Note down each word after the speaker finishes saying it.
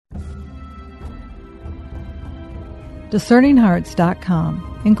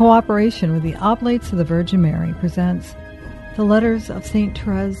DiscerningHearts.com, in cooperation with the Oblates of the Virgin Mary, presents The Letters of St.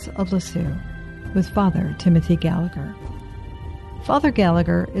 Therese of Lisieux with Father Timothy Gallagher. Father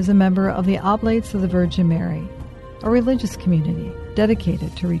Gallagher is a member of the Oblates of the Virgin Mary, a religious community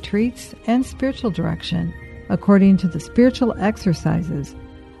dedicated to retreats and spiritual direction according to the spiritual exercises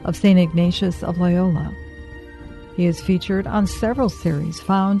of St. Ignatius of Loyola. He is featured on several series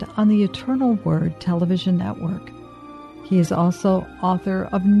found on the Eternal Word television network. He is also author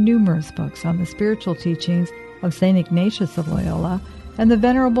of numerous books on the spiritual teachings of St. Ignatius of Loyola and the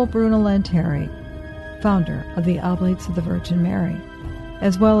Venerable Bruno Lanteri, founder of the Oblates of the Virgin Mary,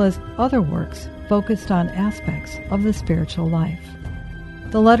 as well as other works focused on aspects of the spiritual life.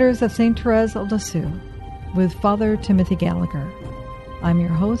 The Letters of St. Therese of Lisieux with Father Timothy Gallagher. I'm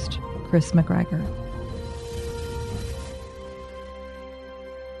your host, Chris McGregor.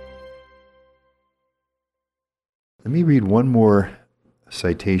 Let me read one more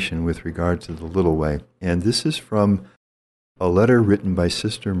citation with regard to the little way, and this is from a letter written by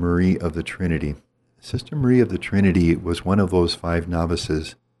Sister Marie of the Trinity. Sister Marie of the Trinity was one of those 5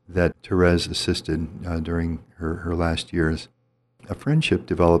 novices that Therese assisted during her last years. A friendship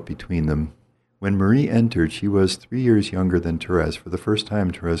developed between them. When Marie entered, she was 3 years younger than Therese. For the first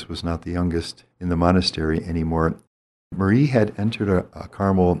time, Therese was not the youngest in the monastery anymore. Marie had entered a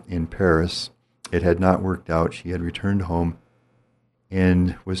Carmel in Paris. It had not worked out. She had returned home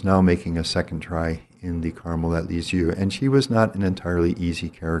and was now making a second try in the Carmel at Lisieux. And she was not an entirely easy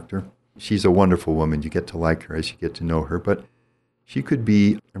character. She's a wonderful woman. You get to like her as you get to know her. But she could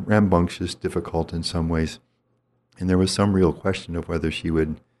be rambunctious, difficult in some ways. And there was some real question of whether she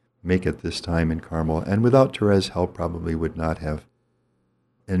would make it this time in Carmel. And without Therese's help, probably would not have.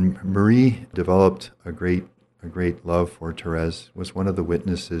 And Marie developed a great love for Therese, was one of the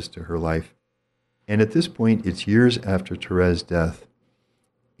witnesses to her life. And at this point, it's years after Therese's death,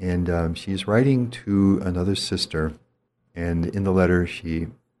 and she's writing to another sister, and in the letter she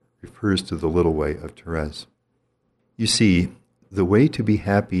refers to the little way of Therese. You see, the way to be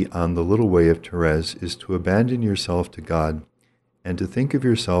happy on the little way of Therese is to abandon yourself to God and to think of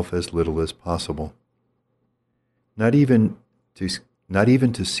yourself as little as possible. Not even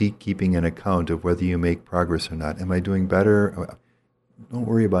to seek keeping an account of whether you make progress or not. Am I doing better? Don't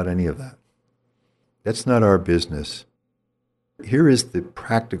worry about any of that. That's not our business. Here is the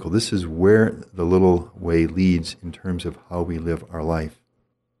practical. This is where the little way leads in terms of how we live our life.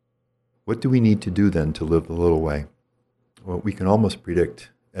 What do we need to do then to live the little way? Well, we can almost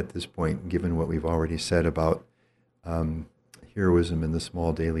predict at this point, given what we've already said about heroism in the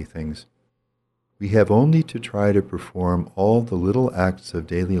small daily things. We have only to try to perform all the little acts of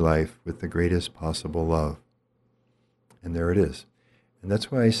daily life with the greatest possible love. And there it is. And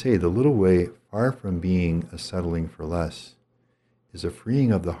that's why I say the little way, far from being a settling for less, is a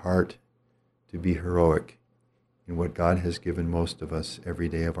freeing of the heart to be heroic in what God has given most of us every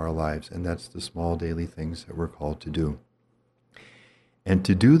day of our lives, and that's the small daily things that we're called to do. And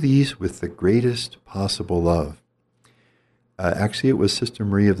to do these with the greatest possible love. Actually, it was Sister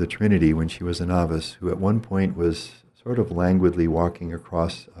Marie of the Trinity, when she was a novice, who at one point was sort of languidly walking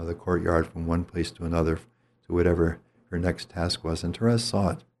across the courtyard from one place to another, to whatever her next task was, and Therese saw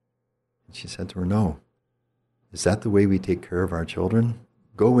it. And she said to her, "No. Is that the way we take care of our children?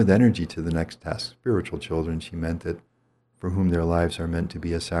 Go with energy to the next task." Spiritual children, she meant, that for whom their lives are meant to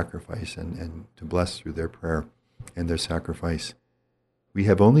be a sacrifice and to bless through their prayer and their sacrifice. We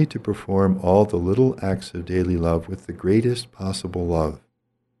have only to perform all the little acts of daily love with the greatest possible love.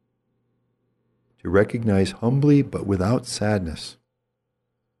 To recognize humbly but without sadness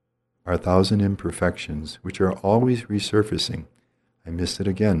our 1,000 imperfections, which are always resurfacing. I missed it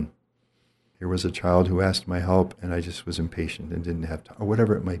again. Here was a child who asked my help, and I just was impatient and didn't have time, or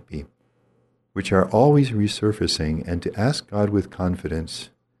whatever it might be. Which are always resurfacing, and to ask God with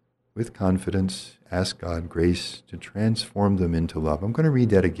confidence, ask God grace to transform them into love. I'm going to read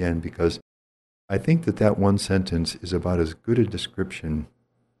that again because I think that one sentence is about as good a description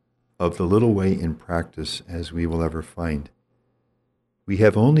of the little way in practice as we will ever find. We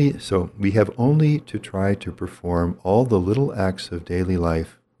have only to try to perform all the little acts of daily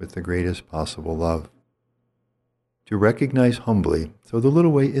life with the greatest possible love. To recognize humbly, so the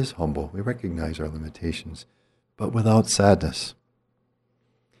little way is humble, we recognize our limitations, but without sadness.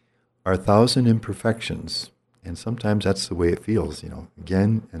 Our 1,000 imperfections, and sometimes that's the way it feels,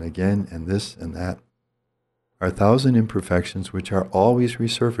 again and again, and this and that. Our 1,000 imperfections which are always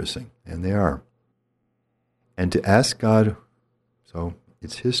resurfacing, and they are. And to ask God, so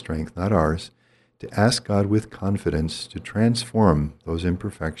it's His strength, not ours, to ask God with confidence to transform those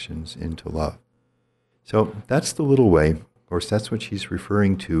imperfections into love. So that's the little way. Of course, that's what she's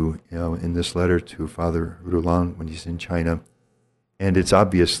referring to, in this letter to Father Rulang when he's in China. And it's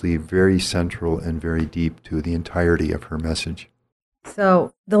obviously very central and very deep to the entirety of her message.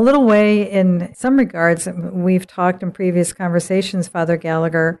 So the little way, in some regards, we've talked in previous conversations, Father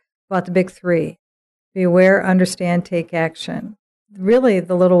Gallagher, about the big three: be aware, understand, take action. Really,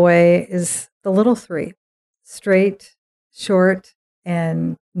 the little way is the little three: straight, short,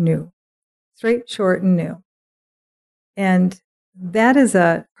 and new. Straight, short, and new. And that is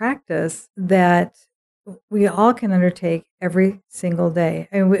a practice that we all can undertake every single day.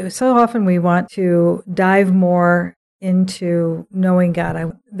 And so often we want to dive more into knowing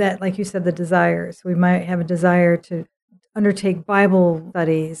God. That, like you said, the desires. We might have a desire to undertake Bible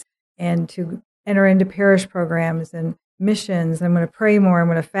studies and to enter into parish programs and missions. I'm going to pray more. I'm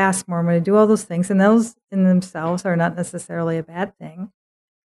going to fast more. I'm going to do all those things. And those in themselves are not necessarily a bad thing.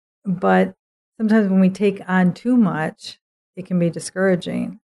 But sometimes when we take on too much, it can be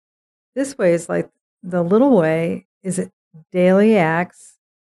discouraging. This way is like the little way is it daily acts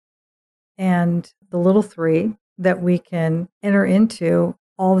and the little three that we can enter into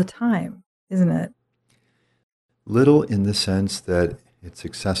all the time, isn't it? Little in the sense that it's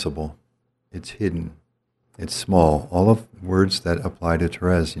accessible, it's hidden, it's small. All of words that apply to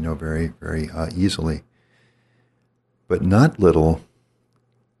Therese, very, very easily. But not little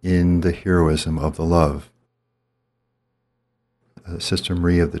in the heroism of the love. Sister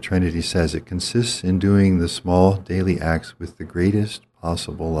Marie of the Trinity says it consists in doing the small daily acts with the greatest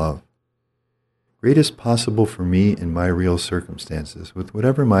possible love. Greatest possible for me in my real circumstances, with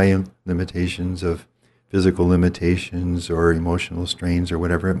whatever my limitations of physical limitations or emotional strains or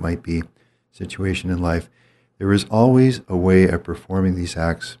whatever it might be, situation in life. There is always a way of performing these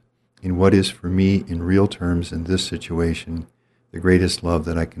acts in what is for me in real terms in this situation the greatest love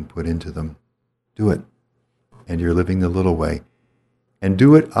that I can put into them. Do it. And you're living the little way. And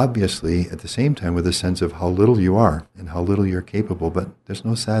do it, obviously, at the same time with a sense of how little you are and how little you're capable, but there's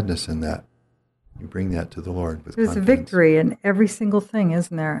no sadness in that. You bring that to the Lord with confidence. There's a victory in every single thing,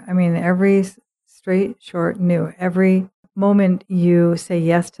 isn't there? I mean, every straight, short, new, every moment you say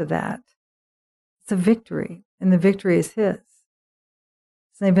yes to that, it's a victory, and the victory is His.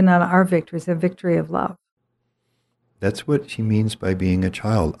 It's not even not our victory, it's a victory of love. That's what she means by being a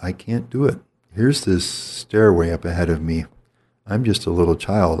child. I can't do it. Here's this stairway up ahead of me. I'm just a little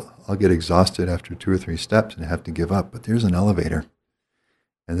child. I'll get exhausted after 2 or 3 steps and have to give up. But there's an elevator.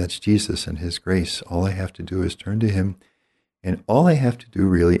 And that's Jesus and His grace. All I have to do is turn to Him. And all I have to do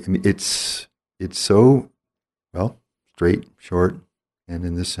really, it's so, straight, short, and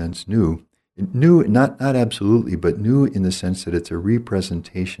in this sense, new. New, not absolutely, but new in the sense that it's a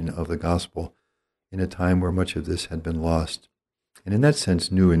representation of the gospel in a time where much of this had been lost. And in that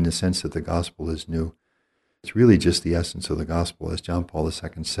sense, new in the sense that the gospel is new. It's really just the essence of the gospel. As John Paul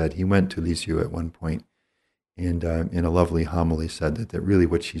II said, he went to Lisieux at one point and in a lovely homily said that really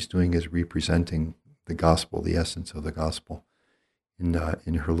what she's doing is representing the gospel, the essence of the gospel in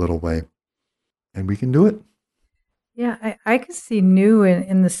her little way. And we can do it. Yeah, I could see new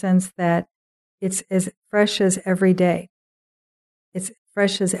in the sense that it's as fresh as every day. It's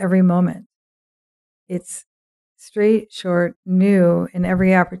fresh as every moment. It's straight, short, new in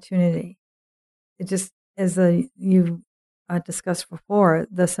every opportunity. It just, as you discussed before,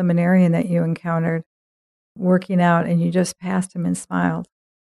 the seminarian that you encountered working out and you just passed him and smiled.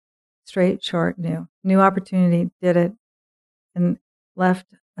 Straight, short, new. New opportunity, did it, and left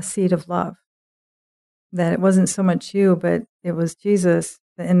a seed of love. That it wasn't so much you, but it was Jesus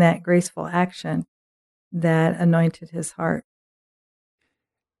in that graceful action that anointed his heart.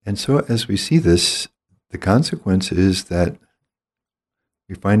 And so as we see this, the consequence is that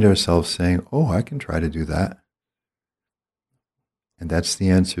we find ourselves saying, oh, I can try to do that. And that's the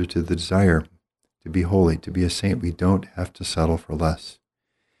answer to the desire to be holy, to be a saint. We don't have to settle for less.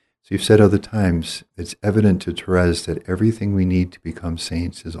 So you've said other times, it's evident to Therese that everything we need to become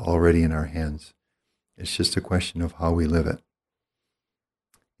saints is already in our hands. It's just a question of how we live it.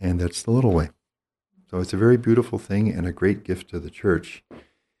 And that's the little way. So it's a very beautiful thing and a great gift to the church,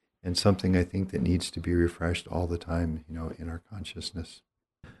 and something I think that needs to be refreshed all the time, in our consciousness.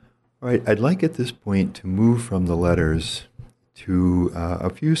 All right, I'd like at this point to move from the letters to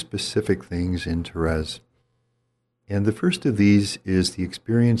a few specific things in Therese. And the first of these is the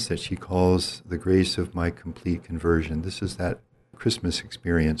experience that she calls the grace of my complete conversion. This is that Christmas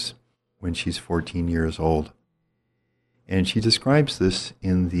experience when she's 14 years old. And she describes this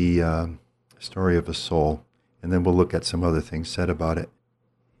in the story of a soul, and then we'll look at some other things said about it.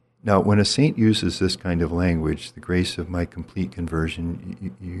 Now, when a saint uses this kind of language, the grace of my complete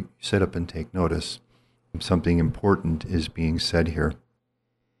conversion, you sit up and take notice. something important is being said here.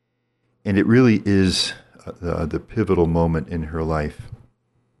 And it really is the pivotal moment in her life.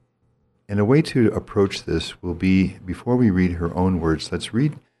 And a way to approach this will be, before we read her own words, let's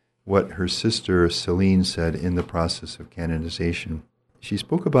read what her sister Celine said in the process of canonization. She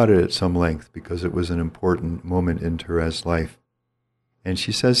spoke about it at some length because it was an important moment in Therese's life. And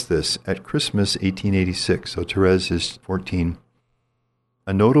she says this: at Christmas 1886, so Therese is 14,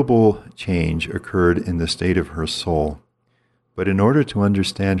 a notable change occurred in the state of her soul. But in order to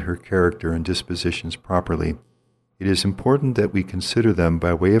understand her character and dispositions properly, it is important that we consider them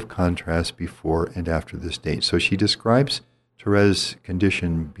by way of contrast before and after this date. So she describes Therese's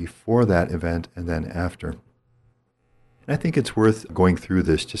condition before that event and then after. And I think it's worth going through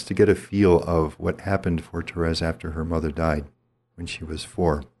this just to get a feel of what happened for Therese after her mother died when she was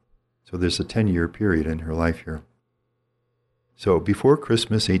 4. So there's a 10-year period in her life here. So before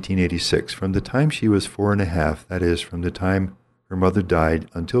Christmas 1886, from the time she was 4.5, that is, from the time her mother died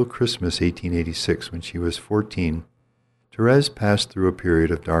until Christmas 1886, when she was 14, Therese passed through a period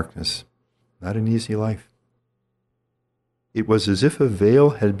of darkness. Not an easy life. It was as if a veil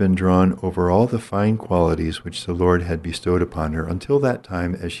had been drawn over all the fine qualities which the Lord had bestowed upon her. Until that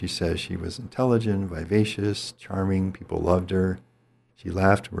time, as she says, she was intelligent, vivacious, charming, people loved her. She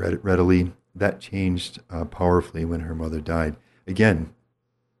laughed readily. That changed powerfully when her mother died. Again,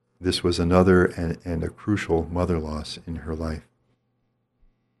 this was another and a crucial mother loss in her life.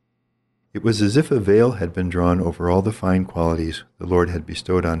 It was as if a veil had been drawn over all the fine qualities the Lord had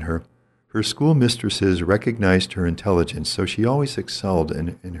bestowed on her. Her schoolmistresses recognized her intelligence, so she always excelled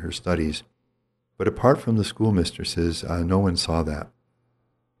in her studies. But apart from the schoolmistresses, no one saw that.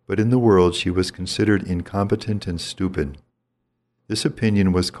 But in the world she was considered incompetent and stupid. This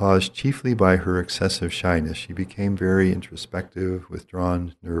opinion was caused chiefly by her excessive shyness. She became very introspective,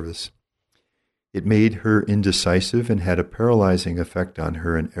 withdrawn, nervous. It made her indecisive and had a paralyzing effect on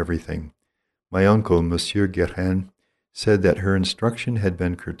her in everything. My uncle, Monsieur Guérin, said that her instruction had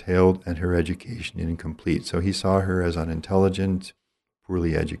been curtailed and her education incomplete, so he saw her as unintelligent,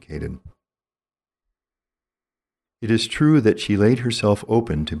 poorly educated. It is true that she laid herself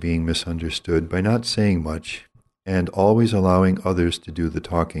open to being misunderstood by not saying much and always allowing others to do the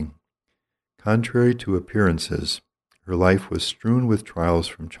talking. Contrary to appearances, her life was strewn with trials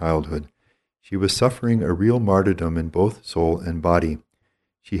from childhood. She was suffering a real martyrdom in both soul and body.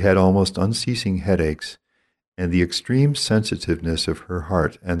 She had almost unceasing headaches, and the extreme sensitiveness of her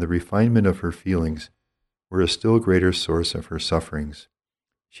heart and the refinement of her feelings were a still greater source of her sufferings.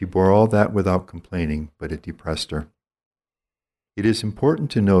 She bore all that without complaining, but it depressed her. It is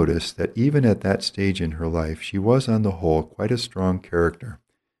important to notice that even at that stage in her life, she was on the whole quite a strong character,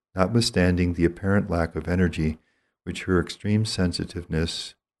 notwithstanding the apparent lack of energy which her extreme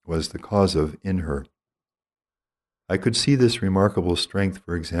sensitiveness was the cause of in her. I could see this remarkable strength,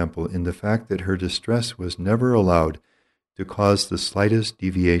 for example, in the fact that her distress was never allowed to cause the slightest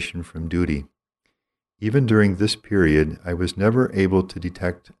deviation from duty. Even during this period, I was never able to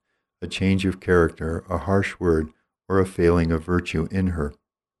detect a change of character, a harsh word, or a failing of virtue in her.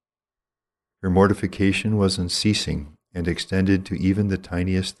 Her mortification was unceasing and extended to even the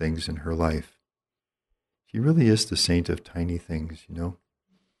tiniest things in her life. She really is the saint of tiny things,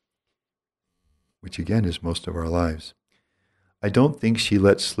 which again is most of our lives. I don't think she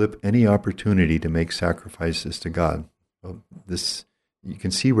let slip any opportunity to make sacrifices to God. Well, you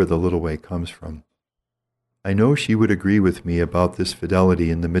can see where the little way comes from. I know she would agree with me about this fidelity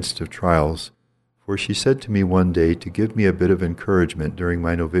in the midst of trials, for she said to me one day to give me a bit of encouragement during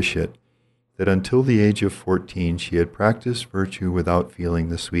my novitiate that until the age of 14 she had practiced virtue without feeling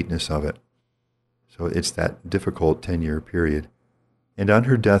the sweetness of it. So it's that difficult 10-year period. And on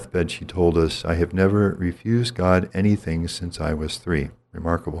her deathbed she told us, I have never refused God anything since I was 3.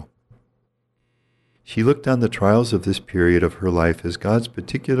 Remarkable. She looked on the trials of this period of her life as God's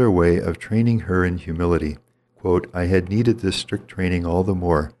particular way of training her in humility. Quote, I had needed this strict training all the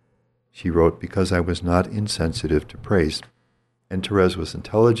more, she wrote, because I was not insensitive to praise. And Therese was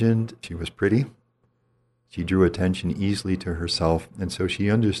intelligent, she was pretty, she drew attention easily to herself, and so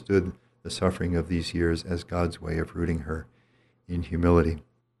she understood the suffering of these years as God's way of rooting her in humility.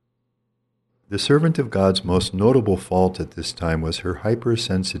 The servant of God's most notable fault at this time was her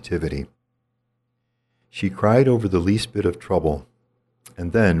hypersensitivity. She cried over the least bit of trouble,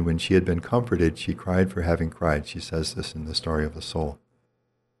 and then, when she had been comforted, she cried for having cried. She says this in the story of the soul.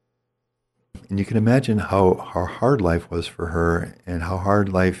 And you can imagine how hard life was for her, and how hard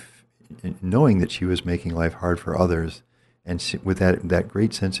life, knowing that she was making life hard for others, and with that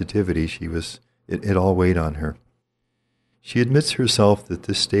great sensitivity, it all weighed on her. She admits herself that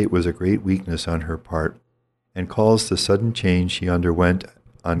this state was a great weakness on her part and calls the sudden change she underwent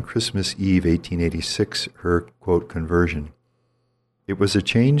on Christmas Eve 1886 her, quote, conversion. It was a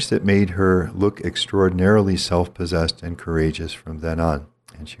change that made her look extraordinarily self-possessed and courageous from then on.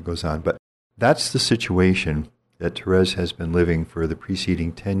 And she goes on. But that's the situation that Therese has been living for the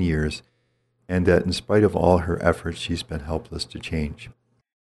preceding 10 years, and that in spite of all her efforts, she's been helpless to change.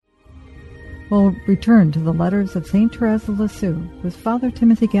 We'll return to the letters of St. Therese of Lisieux with Father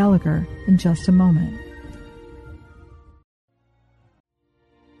Timothy Gallagher in just a moment.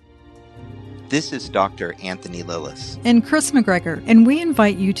 This is Dr. Anthony Lillis and Chris McGregor, and we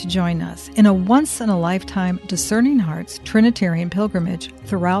invite you to join us in a once-in-a-lifetime Discerning Hearts Trinitarian pilgrimage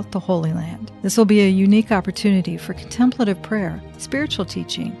throughout the Holy Land. This will be a unique opportunity for contemplative prayer, spiritual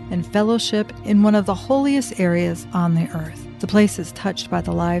teaching, and fellowship in one of the holiest areas on the earth. The place is touched by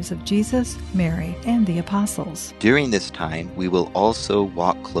the lives of Jesus, Mary, and the apostles. During this time, we will also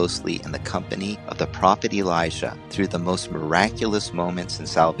walk closely in the company of the prophet Elijah through the most miraculous moments in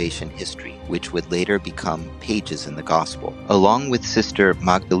salvation history, which would later become pages in the Gospel. Along with Sister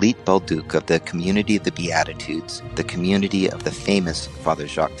Magdalite Balduc of the Community of the Beatitudes, the community of the famous Father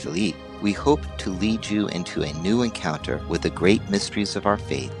Jacques Philippe, we hope to lead you into a new encounter with the great mysteries of our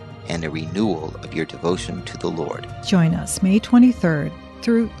faith and a renewal of your devotion to the Lord. Join us May 23rd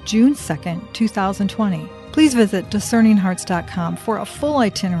through June 2nd, 2020. Please visit discerninghearts.com for a full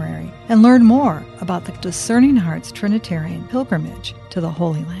itinerary and learn more about the Discerning Hearts Trinitarian pilgrimage to the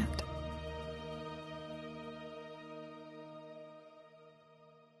Holy Land.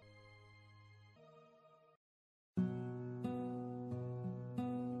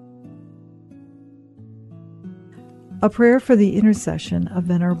 A prayer for the intercession of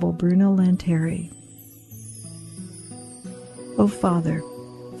Venerable Bruno Lanteri. O Father,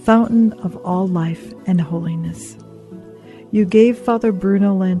 fountain of all life and holiness, you gave Father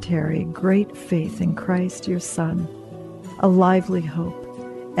Bruno Lanteri great faith in Christ your Son, a lively hope,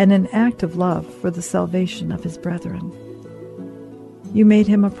 and an act of love for the salvation of his brethren. You made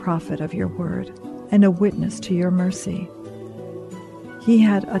him a prophet of your word and a witness to your mercy. He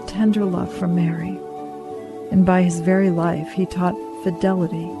had a tender love for Mary, and by his very life he taught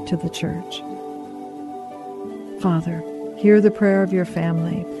fidelity to the Church. Father, hear the prayer of your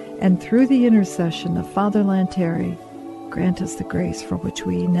family, and through the intercession of Father Lanteri, grant us the grace for which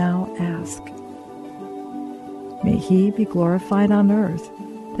we now ask. May he be glorified on earth,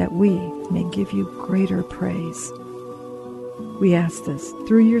 that we may give you greater praise. We ask this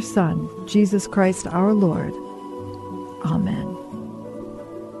through your Son, Jesus Christ our Lord. Amen.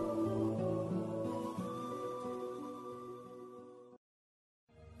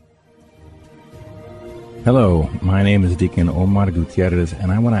 Hello, my name is Deacon Omar Gutierrez,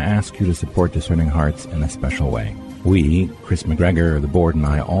 and I want to ask you to support Discerning Hearts in a special way. We, Chris McGregor, the board, and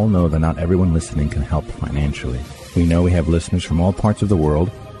I all know that not everyone listening can help financially. We know we have listeners from all parts of the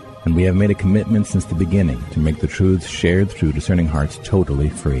world, and we have made a commitment since the beginning to make the truths shared through Discerning Hearts totally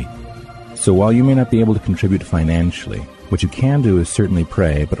free. So while you may not be able to contribute financially, what you can do is certainly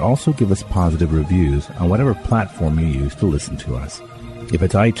pray, but also give us positive reviews on whatever platform you use to listen to us. If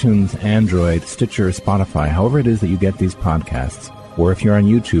it's iTunes, Android, Stitcher, or Spotify, however it is that you get these podcasts, or if you're on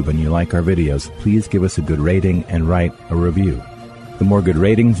YouTube and you like our videos, please give us a good rating and write a review. The more good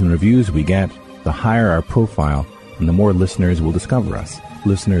ratings and reviews we get, the higher our profile, and the more listeners will discover us,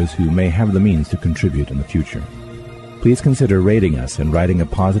 listeners who may have the means to contribute in the future. Please consider rating us and writing a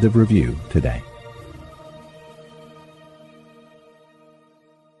positive review today.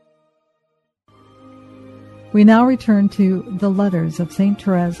 We now return to the letters of St.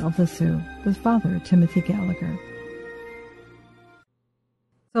 Therese of Lisieux with Father Timothy Gallagher.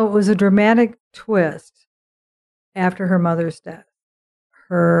 So it was a dramatic twist after her mother's death.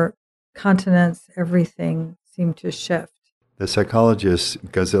 Her continence, everything seemed to shift. The psychologists,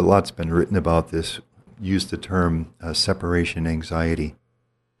 because a lot's been written about this, use the term separation anxiety,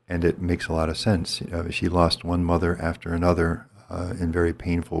 and it makes a lot of sense. She lost one mother after another in very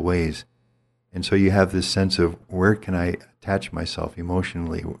painful ways. And so you have this sense of, where can I attach myself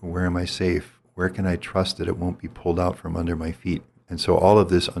emotionally? Where am I safe? Where can I trust that it won't be pulled out from under my feet? And so all of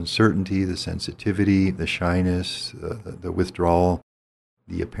this uncertainty, the sensitivity, the shyness, the withdrawal,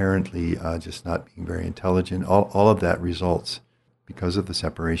 the apparently just not being very intelligent, all of that results because of the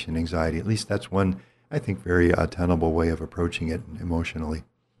separation anxiety. At least that's one, I think, very tenable way of approaching it emotionally.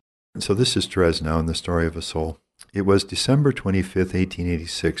 And so this is Therese now in the story of a soul. It was December 25th,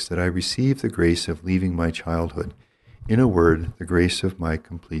 1886, that I received the grace of leaving my childhood. In a word, the grace of my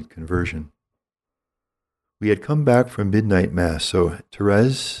complete conversion. We had come back from midnight mass, so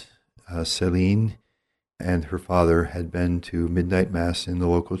Therese, Céline, and her father had been to midnight mass in the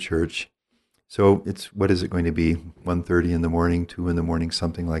local church. So what is it going to be? 1:30 in the morning, 2 in the morning,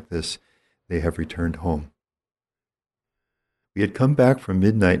 something like this. They have returned home. We had come back from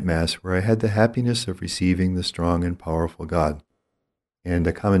midnight mass where I had the happiness of receiving the strong and powerful God. And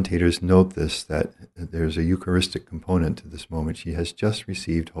the commentators note this, that there's a Eucharistic component to this moment. She has just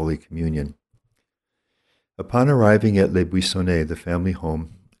received Holy Communion. Upon arriving at Les Buissonnets, the family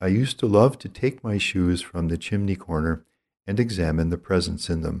home, I used to love to take my shoes from the chimney corner and examine the presents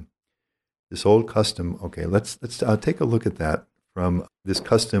in them. This old custom, okay, let's take a look at that from this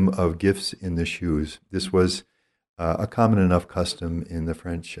custom of gifts in the shoes. This was a common enough custom in the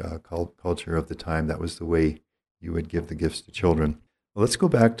French culture of the time. That was the way you would give the gifts to children. Well, let's go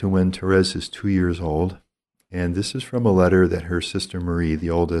back to when Therese is 2 years old, and this is from a letter that her sister Marie, the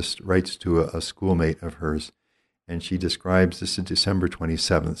oldest, writes to a schoolmate of hers, and she describes, this is December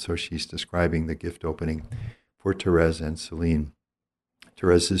 27th, so she's describing the gift opening for Therese and Celine.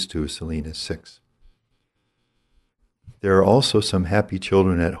 Therese is 2, Celine is 6. There are also some happy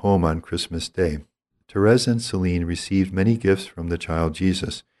children at home on Christmas Day. Therese and Celine received many gifts from the child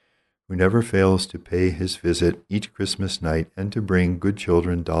Jesus, who never fails to pay his visit each Christmas night and to bring good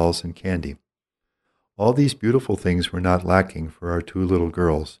children dolls and candy. All these beautiful things were not lacking for our 2 little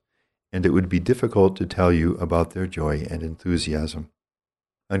girls, and it would be difficult to tell you about their joy and enthusiasm.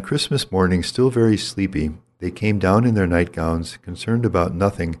 On Christmas morning, still very sleepy, they came down in their nightgowns, concerned about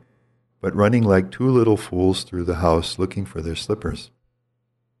nothing, but running like 2 little fools through the house looking for their slippers.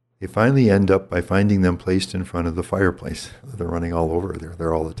 They finally end up by finding them placed in front of the fireplace. They're running all over. They're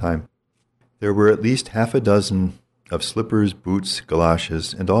there all the time. There were at least half a dozen of slippers, boots,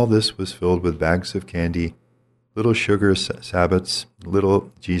 galoshes, and all this was filled with bags of candy, little sugar sabots,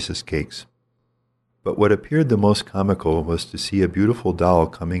 little Jesus cakes. But what appeared the most comical was to see a beautiful doll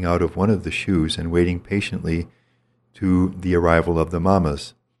coming out of one of the shoes and waiting patiently to the arrival of the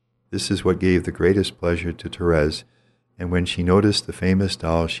mammas. This is what gave the greatest pleasure to Therese, and when she noticed the famous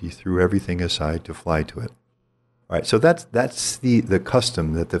doll, she threw everything aside to fly to it. All right, so that's the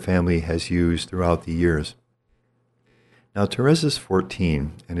custom that the family has used throughout the years. Now, Therese is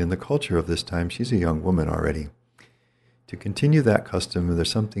 14, and in the culture of this time, she's a young woman already. To continue that custom,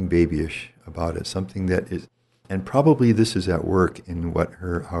 there's something babyish about it, something that is, and probably this is at work in what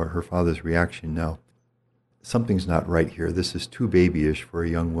her father's reaction now. Something's not right here. This is too babyish for a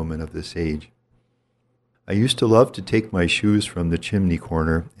young woman of this age. I used to love to take my shoes from the chimney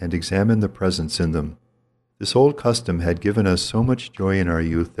corner and examine the presents in them. This old custom had given us so much joy in our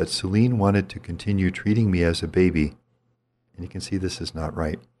youth that Celine wanted to continue treating me as a baby, and you can see this is not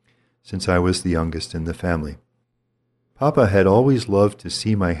right, since I was the youngest in the family. Papa had always loved to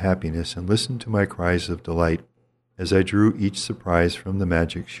see my happiness and listen to my cries of delight as I drew each surprise from the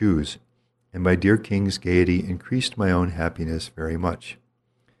magic shoes, and my dear king's gaiety increased my own happiness very much.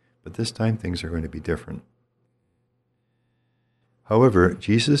 But this time things are going to be different. However,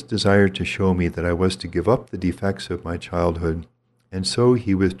 Jesus desired to show me that I was to give up the defects of my childhood, and so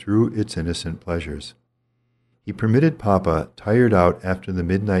he withdrew its innocent pleasures. He permitted Papa, tired out after the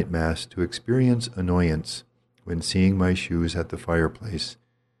midnight mass, to experience annoyance when seeing my shoes at the fireplace,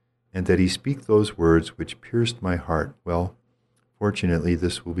 and that he speak those words which pierced my heart. Well, fortunately,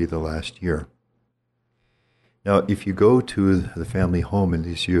 this will be the last year. Now, if you go to the family home in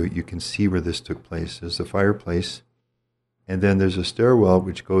Lisieux, you can see where this took place. There's a fireplace, and then there's a stairwell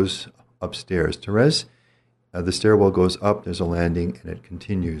which goes upstairs. Therese, the stairwell goes up, there's a landing, and it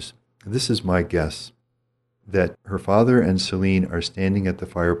continues. This is my guess, that her father and Celine are standing at the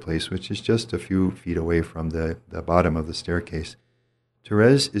fireplace, which is just a few feet away from the bottom of the staircase.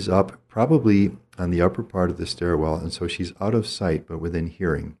 Therese is up, probably on the upper part of the stairwell, and so she's out of sight, but within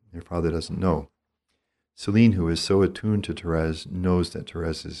hearing. Her father doesn't know. Celine, who is so attuned to Therese, knows that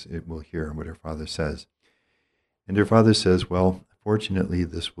Therese will hear what her father says. And her father says, well, fortunately,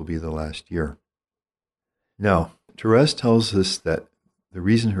 this will be the last year. Now, Therese tells us that the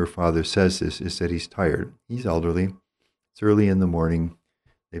reason her father says this is that he's tired. He's elderly. It's early in the morning.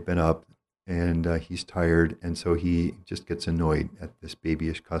 They've been up, and he's tired, and so he just gets annoyed at this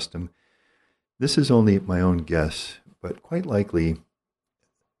babyish custom. This is only my own guess, but quite likely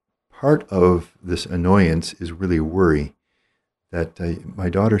part of this annoyance is really worry that my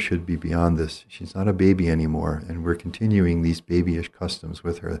daughter should be beyond this. She's not a baby anymore, and we're continuing these babyish customs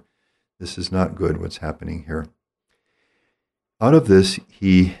with her. This is not good, what's happening here. Out of this,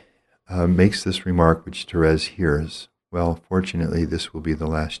 he makes this remark which Therese hears. Well, fortunately, this will be the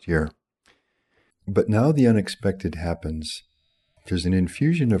last year. But now the unexpected happens. There's an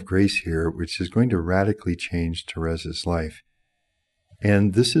infusion of grace here which is going to radically change Therese's life.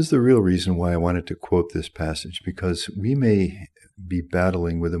 And this is the real reason why I wanted to quote this passage, because we may be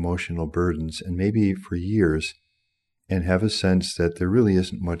battling with emotional burdens, and maybe for years, and have a sense that there really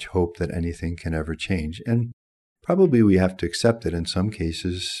isn't much hope that anything can ever change. And probably we have to accept that in some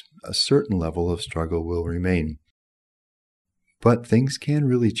cases, a certain level of struggle will remain. But things can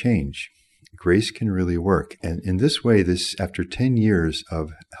really change. Grace can really work. And in this way, after 10 years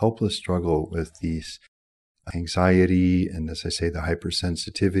of helpless struggle with these anxiety, and as I say, the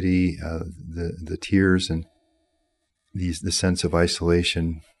hypersensitivity, the tears, and the sense of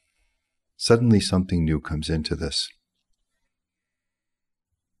isolation, suddenly something new comes into this.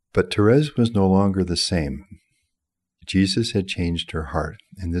 But Therese was no longer the same. Jesus had changed her heart,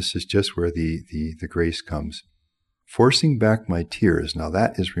 and this is just where the grace comes. Forcing back my tears. Now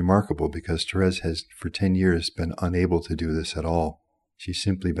that is remarkable, because Therese has for 10 years been unable to do this at all. She's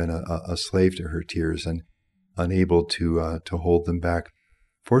simply been a slave to her tears and unable to hold them back.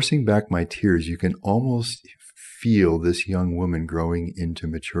 Forcing back my tears, you can almost feel this young woman growing into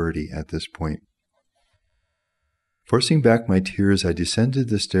maturity at this point. Forcing back my tears, I descended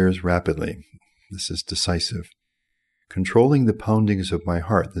the stairs rapidly. This is decisive. Controlling the poundings of my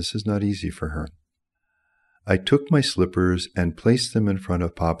heart. This is not easy for her. I took my slippers and placed them in front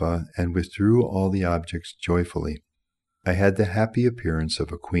of Papa and withdrew all the objects joyfully. I had the happy appearance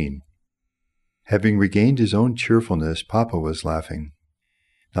of a queen. Having regained his own cheerfulness, Papa was laughing.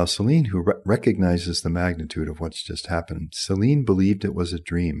 Now Celine, who recognizes the magnitude of what's just happened, Celine believed it was a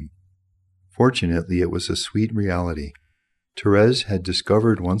dream. Fortunately, it was a sweet reality. Therese had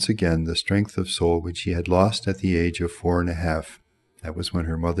discovered once again the strength of soul which she had lost at the age of 4.5. That was when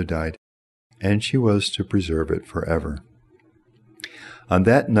her mother died, and she was to preserve it forever. On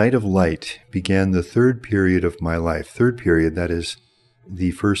that night of light began the third period of my life. Third period, that is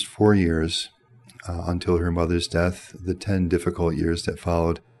the first 4 years until her mother's death, the 10 difficult years that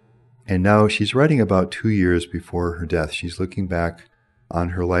followed. And now she's writing about 2 years before her death. She's looking back on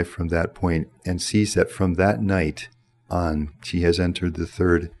her life from that point and sees that from that night on, she has entered the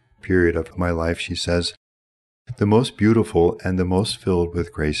third period of my life. She says, "The most beautiful and the most filled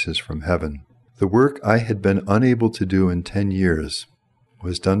with graces from heaven. The work I had been unable to do in 10 years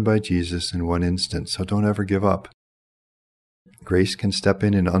was done by Jesus in one instant, so don't ever give up. Grace can step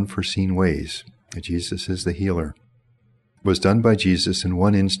in unforeseen ways. Jesus is the healer. Was done by Jesus in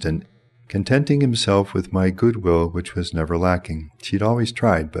one instant, contenting himself with my goodwill, which was never lacking." She'd always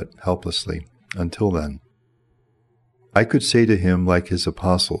tried, but helplessly, until then. I could say to him like his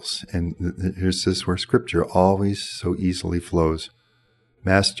apostles, and here's this where Scripture always so easily flows,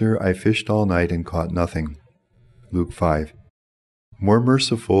 "Master, I fished all night and caught nothing." Luke 5. More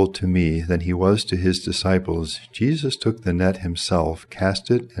merciful to me than he was to his disciples, Jesus took the net himself,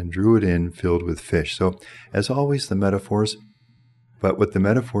 cast it, and drew it in filled with fish. So, as always, the metaphors, but what the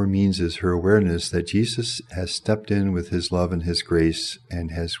metaphor means is her awareness that Jesus has stepped in with his love and his grace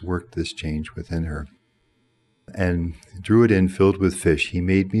and has worked this change within her. And drew it in filled with fish. He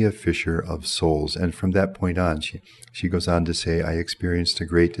made me a fisher of souls. And from that point on, she goes on to say, I experienced a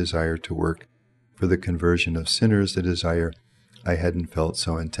great desire to work for the conversion of sinners, a desire I hadn't felt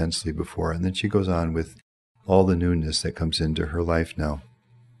so intensely before. And then she goes on with all the newness that comes into her life now.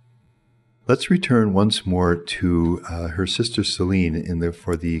 Let's return once more to her sister Celine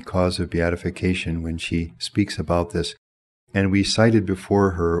for the cause of beatification when she speaks about this. And we cited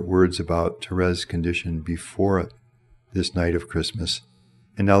before her words about Therese's condition before this night of Christmas.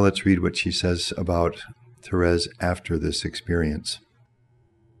 And now let's read what she says about Therese after this experience.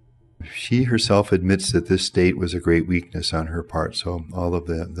 She herself admits that this state was a great weakness on her part, so all of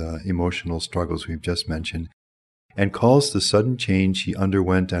the emotional struggles we've just mentioned, and calls the sudden change she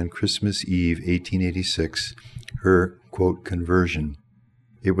underwent on Christmas Eve, 1886, her, quote, conversion.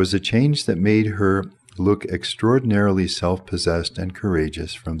 It was a change that made her look extraordinarily self-possessed and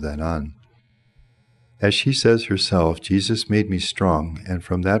courageous from then on. As she says herself, Jesus made me strong, and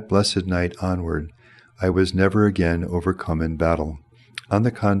from that blessed night onward, I was never again overcome in battle. On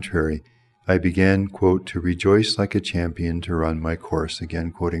the contrary, I began, quote, to rejoice like a champion to run my course,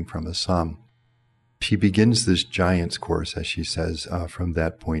 again quoting from a psalm. She begins this giant's course, as she says, from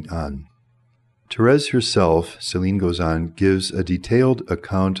that point on. Therese herself, Celine goes on, gives a detailed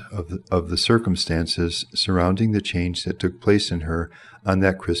account of the circumstances surrounding the change that took place in her on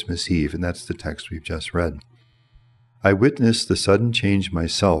that Christmas Eve, and that's the text we've just read. I witnessed the sudden change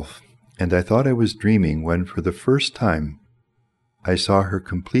myself, and I thought I was dreaming when, for the first time, I saw her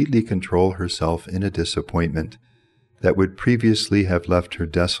completely control herself in a disappointment that would previously have left her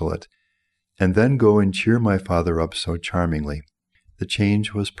desolate, and then go and cheer my father up so charmingly. The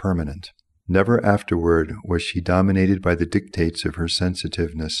change was permanent. Never afterward was she dominated by the dictates of her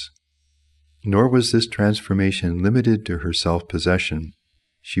sensitiveness. Nor was this transformation limited to her self-possession.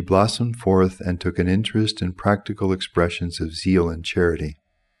 She blossomed forth and took an interest in practical expressions of zeal and charity.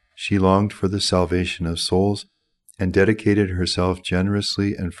 She longed for the salvation of souls and dedicated herself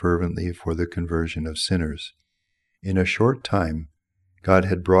generously and fervently for the conversion of sinners. In a short time, God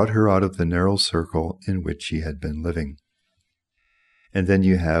had brought her out of the narrow circle in which she had been living. And then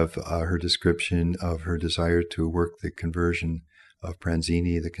you have her description of her desire to work the conversion of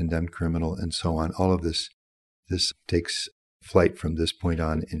Pranzini, the condemned criminal, and so on. All of this takes flight from this point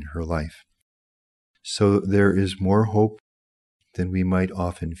on in her life. So there is more hope than we might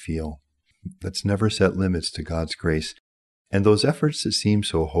often feel. Let's never set limits to God's grace. And those efforts that seem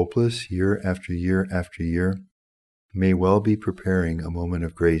so hopeless year after year after year may well be preparing a moment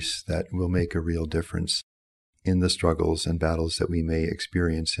of grace that will make a real difference in the struggles and battles that we may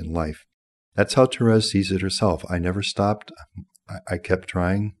experience in life. That's how Therese sees it herself. I never stopped. I kept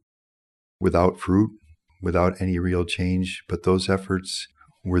trying without fruit, without any real change, but those efforts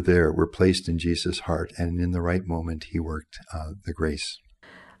were placed in Jesus' heart, and in the right moment he worked the grace.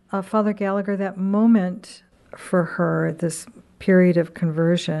 Father Gallagher, that moment for her, this period of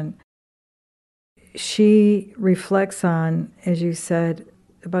conversion, she reflects on, as you said,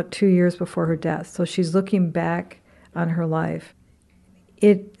 about 2 years before her death. So she's looking back on her life.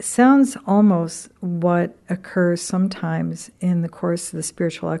 It sounds almost what occurs sometimes in the course of the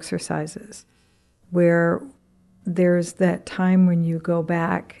spiritual exercises, where there's that time when you go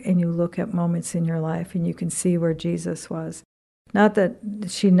back and you look at moments in your life and you can see where Jesus was. Not that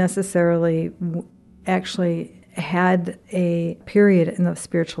she necessarily actually had a period in the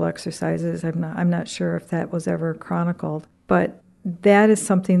spiritual exercises. I'm not sure if that was ever chronicled, but that is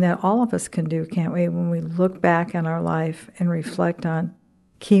something that all of us can do, can't we? When we look back on our life and reflect on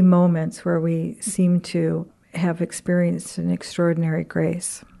key moments where we seem to have experienced an extraordinary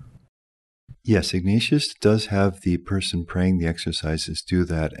grace. Yes, Ignatius does have the person praying the exercises do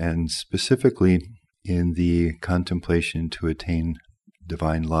that, and specifically in the contemplation to attain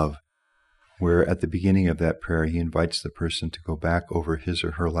divine love, where at the beginning of that prayer he invites the person to go back over his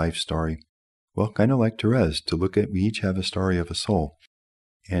or her life story. Well, kind of like Therese, to look at, we each have a story of a soul,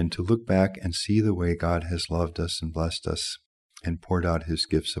 and to look back and see the way God has loved us and blessed us and poured out his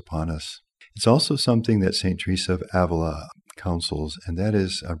gifts upon us. It's also something that St. Teresa of Avila counsels, and that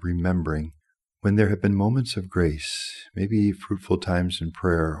is remembering when there have been moments of grace, maybe fruitful times in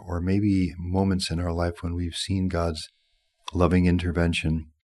prayer, or maybe moments in our life when we've seen God's loving intervention.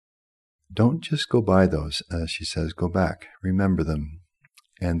 Don't just go by those, she says, go back, remember them,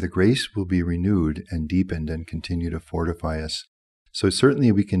 and the grace will be renewed and deepened and continue to fortify us. So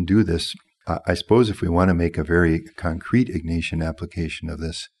certainly we can do this. I suppose if we want to make a very concrete Ignatian application of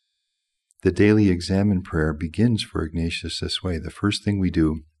this, the daily examen prayer begins for Ignatius this way. The first thing we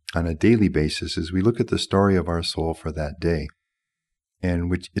do on a daily basis is we look at the story of our soul for that day, and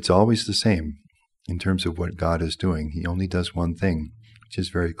which it's always the same in terms of what God is doing. He only does one thing, which is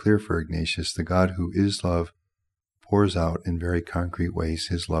very clear for Ignatius. The God who is love pours out in very concrete ways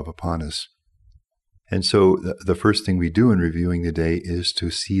his love upon us. And so the first thing we do in reviewing the day is to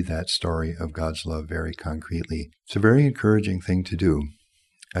see that story of God's love very concretely. It's a very encouraging thing to do.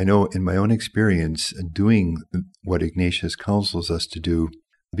 I know in my own experience, doing what Ignatius counsels us to do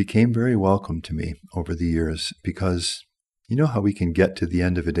became very welcome to me over the years, because you know how we can get to the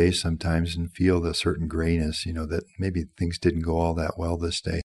end of a day sometimes and feel the certain grayness, that maybe things didn't go all that well this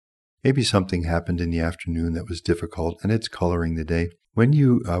day. Maybe something happened in the afternoon that was difficult, and it's coloring the day. When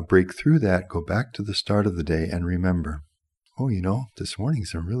you break through that, go back to the start of the day and remember, this morning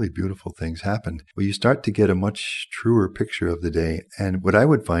some really beautiful things happened. Well, you start to get a much truer picture of the day, and what I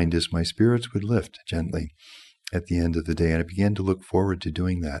would find is my spirits would lift gently at the end of the day, and I began to look forward to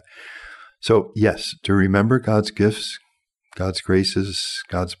doing that. So yes, to remember God's gifts, God's graces,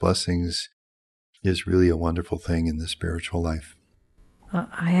 God's blessings is really a wonderful thing in the spiritual life.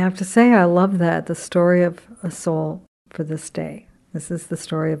 I have to say, I love that, the story of a soul for this day. This is the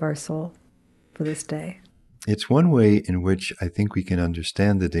story of our soul for this day. It's one way in which I think we can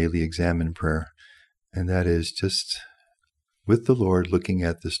understand the daily examen prayer, and that is just with the Lord looking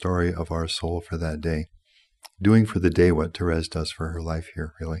at the story of our soul for that day, doing for the day what Therese does for her life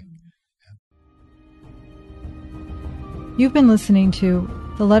here, really. You've been listening to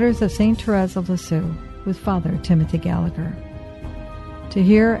The Letters of St. Therese of Lisieux with Father Timothy Gallagher. To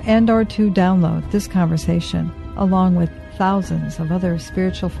hear and or to download this conversation, along with thousands of other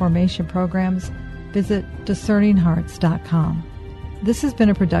spiritual formation programs, visit discerninghearts.com. This has been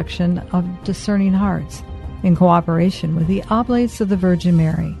a production of Discerning Hearts in cooperation with the Oblates of the Virgin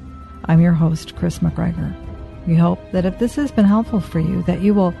Mary, I'm your host, Chris McGregor. We hope that if this has been helpful for you, that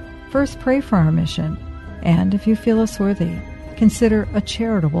you will first pray for our mission, and if you feel us worthy, consider a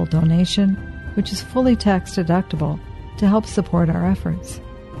charitable donation, which is fully tax deductible, to help support our efforts.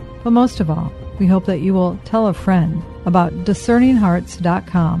 But most of all, we hope that you will tell a friend about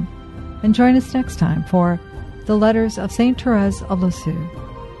discerninghearts.com and join us next time for The Letters of St. Therese of Lisieux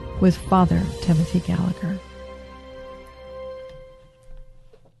with Father Timothy Gallagher.